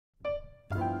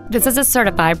This is a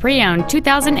certified pre-owned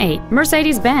 2008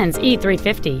 Mercedes-Benz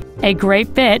E350, a great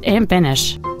fit and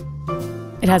finish.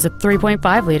 It has a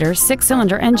 3.5-liter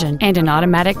six-cylinder engine and an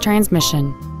automatic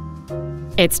transmission.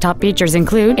 Its top features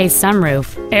include a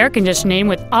sunroof, air conditioning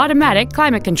with automatic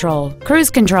climate control, cruise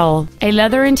control, a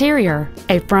leather interior,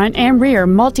 a front and rear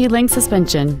multi-link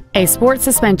suspension, a sport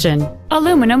suspension,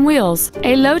 aluminum wheels,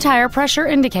 a low tire pressure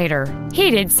indicator,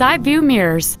 heated side view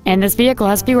mirrors, and this vehicle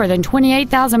has fewer than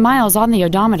 28,000 miles on the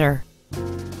odometer.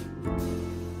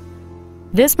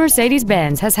 This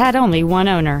Mercedes-Benz has had only one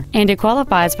owner, and it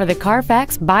qualifies for the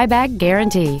Carfax buyback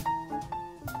guarantee.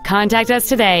 Contact us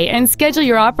today and schedule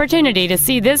your opportunity to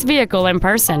see this vehicle in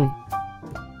person.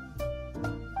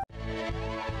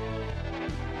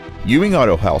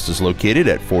 EwingAutohaus is located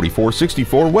at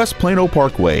 4464 West Plano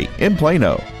Parkway in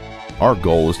Plano. Our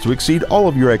goal is to exceed all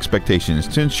of your expectations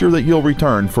to ensure that you'll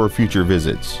return for future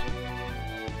visits.